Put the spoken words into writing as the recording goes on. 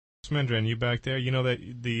Smindren, you back there? You know that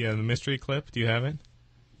the mystery clip? Do you have it?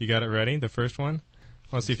 You got it ready? The first one?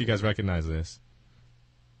 I want to see if you guys recognize this.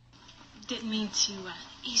 Didn't mean to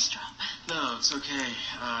eavesdrop. No, it's okay.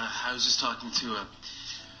 I was just talking to my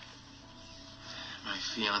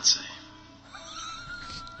fiance.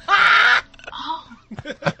 Oh.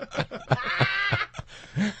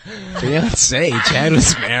 Fiance? Chad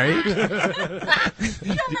was married? You don't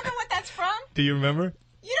remember what that's from? Do you remember?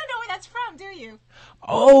 You don't know where that's from, do you?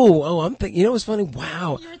 I'm thinking, you know what's funny?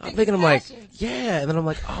 Wow. I'm thinking, I'm like, Fashions. yeah. And then I'm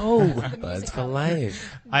like, oh, Buds for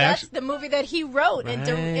Life. That's the movie that he wrote and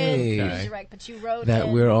Right. direct, but you wrote That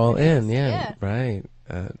and we're all in, produced. right.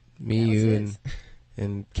 Me, you,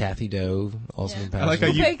 and Kathy Doe, also in I like how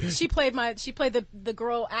She played the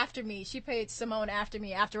girl after me. She played Simone after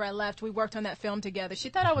me. After I left, we worked on that film together. She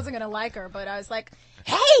thought I wasn't gonna like her, but I was like,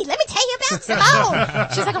 "Hey, let me tell you about Simone."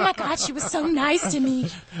 She's like, "Oh my God, she was so nice to me."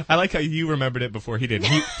 I like how you remembered it before he did.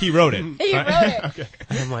 He wrote it. He wrote it. Okay.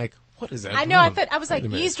 And I'm like, what is that? I know. I was like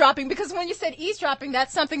eavesdropping because when you said eavesdropping,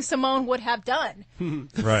 that's something Simone would have done.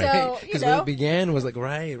 Right. So Because when it began was like,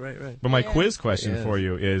 right. But my quiz question for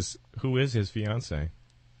you is, who is his fiance? Do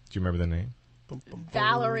you remember the name?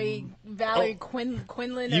 Valerie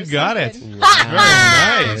Quinlan. You or got it. something. Wow. Very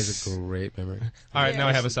That nice. is a great memory. All right, now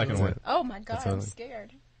I have a second one. Oh my God, I'm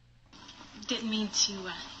scared. Didn't mean to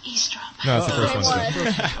eavesdrop. No, it's the first one.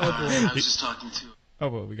 I was just talking to... Oh,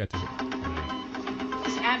 well, we got to hear.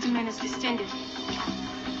 His abdomen is distended.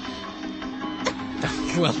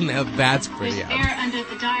 Well, now that's There's pretty air under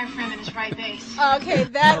the diaphragm in his right base. Okay,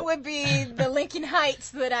 that would be the Lincoln Heights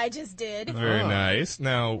that I just did. Very nice.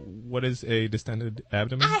 Now, what is a distended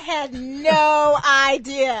abdomen? I had no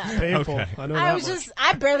idea. Painful. Okay. I know I that was much.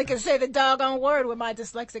 I barely could say the doggone word with my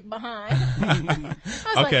dyslexic behind. I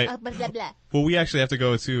was Okay. like, blah, blah, blah. Well, we actually have to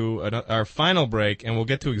go to our final break, and we'll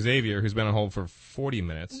get to Xavier, who's been on hold for 40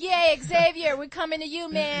 minutes. Yay, Xavier, we're coming to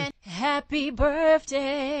you, man. Happy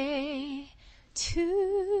birthday to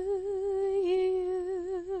you.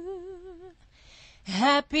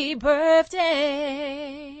 Happy birthday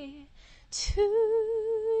to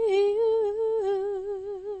you.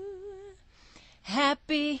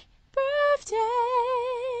 Happy birthday,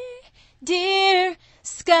 dear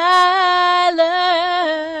Skylar.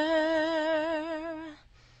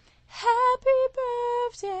 Happy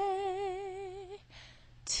birthday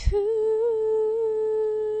to you.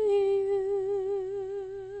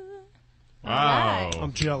 Wow.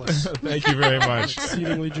 I'm jealous. Thank you very much.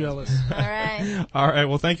 Exceedingly jealous. All right. All right.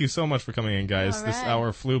 Well, thank you so much for coming in, guys. All This right.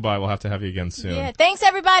 hour flew by. We'll have to have you again soon. Yeah. Thanks,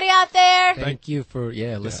 everybody out there. Thank you for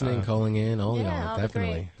listening, calling in, all Yeah, y'all. all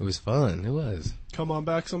Definitely, great. it was fun. It was Come on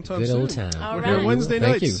back sometime good soon. old time. All We're right. here Wednesday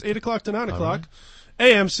Thank nights, you. 8 o'clock to 9 o'clock.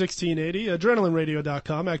 AM 1680,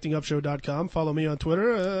 adrenalineradio.com, actingupshow.com. Follow me on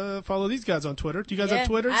Twitter. Follow these guys on Twitter. Do you guys have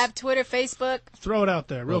Twitters? I have Twitter, Facebook. Throw it out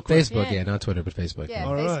there real Well, quick. Facebook, Yeah. not Twitter, but Facebook. Yeah,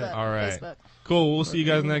 All right. Facebook. All right. Facebook. Cool. We'll see you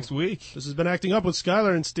guys next week. This has been Acting Up with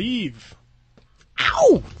Skylar and Steve.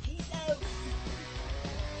 Ow!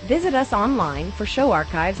 Visit us online for show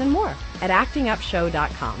archives and more at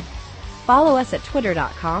actingupshow.com. Follow us at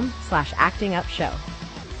twitter.com/actingupshow.